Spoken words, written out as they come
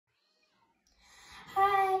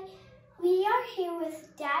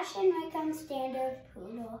Dash and Wickham Standard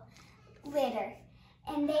Poodle litter,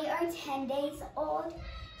 and they are 10 days old.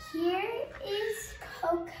 Here is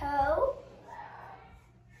Coco.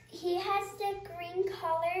 He has the green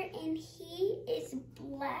color and he is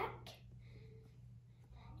black.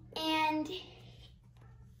 And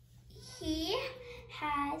he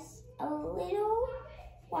has a little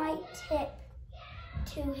white tip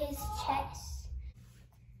to his chest.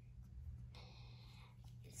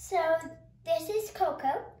 So this is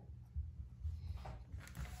Coco.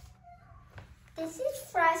 This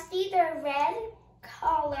is Frosty, the red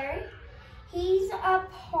collar. He's a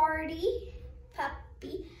party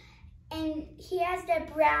puppy, and he has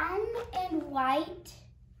the brown and white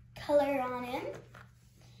color on him.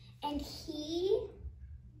 And he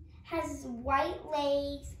has white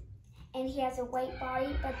legs and he has a white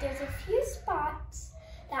body, but there's a few spots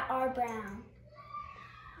that are brown.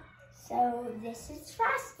 So this is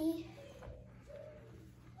Frosty.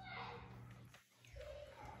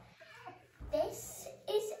 This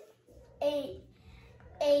is a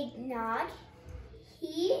eggnog.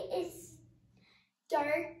 He is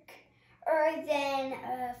darker than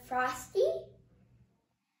Frosty.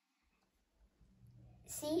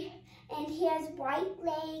 See? And he has white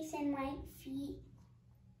legs and white feet.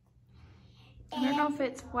 I don't know if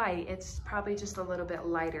it's white. It's probably just a little bit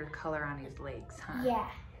lighter color on his legs, huh? Yeah.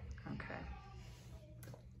 Okay.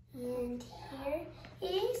 And here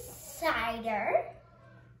is Cider.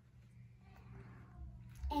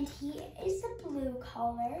 And he is a blue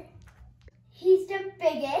color. He's the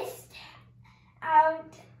biggest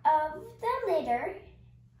out of the litter.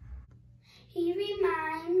 He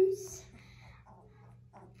reminds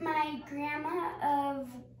my grandma of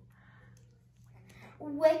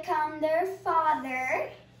Wickham, their father.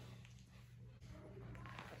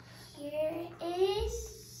 Here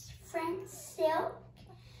is French Silk.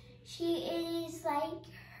 She is like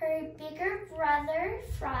her bigger brother,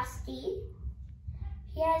 Frosty.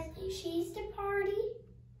 She's the party,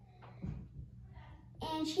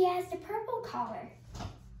 and she has the purple collar.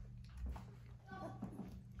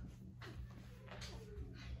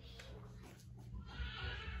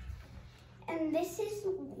 And this is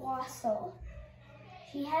Wassel.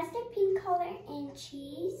 She has the pink color and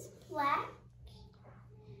she's black,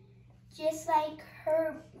 just like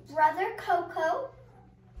her brother Coco.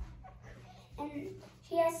 And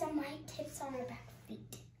she has some white tips on her back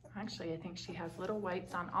feet. Actually, I think she has little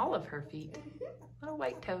whites on all of her feet. Little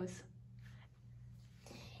white toes.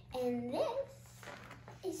 And this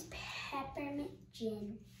is Peppermint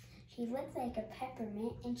Gin. She looks like a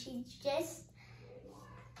peppermint and she's just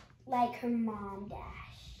like her mom,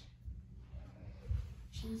 Dash.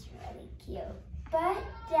 She's really cute. But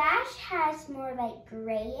Dash has more like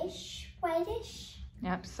grayish, whitish.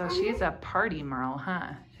 Yep, so she's a party Merle,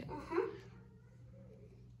 huh?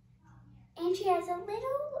 And she has a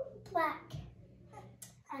little black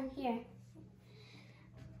on here.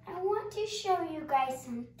 I want to show you guys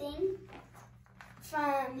something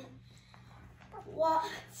from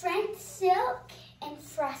French Silk and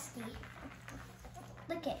Frosty.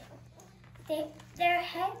 Look at their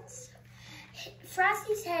heads.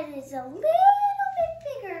 Frosty's head is a little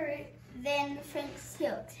bit bigger than French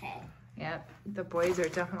Silk's head. Yep, the boys are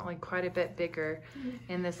definitely quite a bit bigger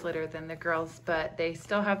in this litter than the girls, but they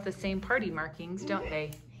still have the same party markings, don't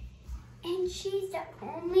they? And she's the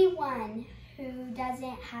only one who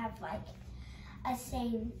doesn't have like a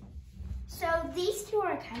same. So these two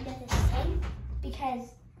are kind of the same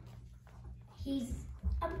because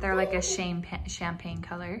they're like a champagne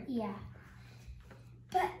color. Yeah.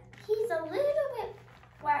 But he's a little bit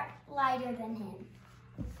lighter than him.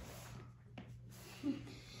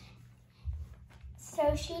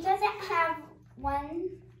 So she doesn't have one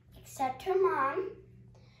except her mom.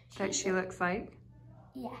 That she looks like?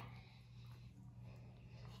 Yeah.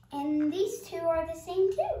 And these two are the same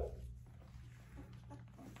too.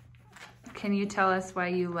 Can you tell us why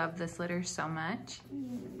you love this litter so much?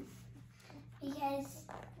 Because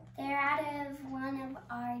they're out of one of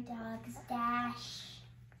our dogs, Dash,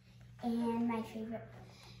 and my favorite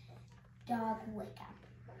dog, Wickham.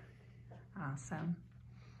 Awesome.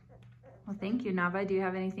 Well, thank you, Nava. Do you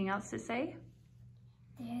have anything else to say?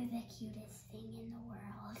 They're the cutest thing in the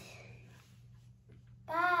world.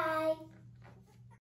 Bye.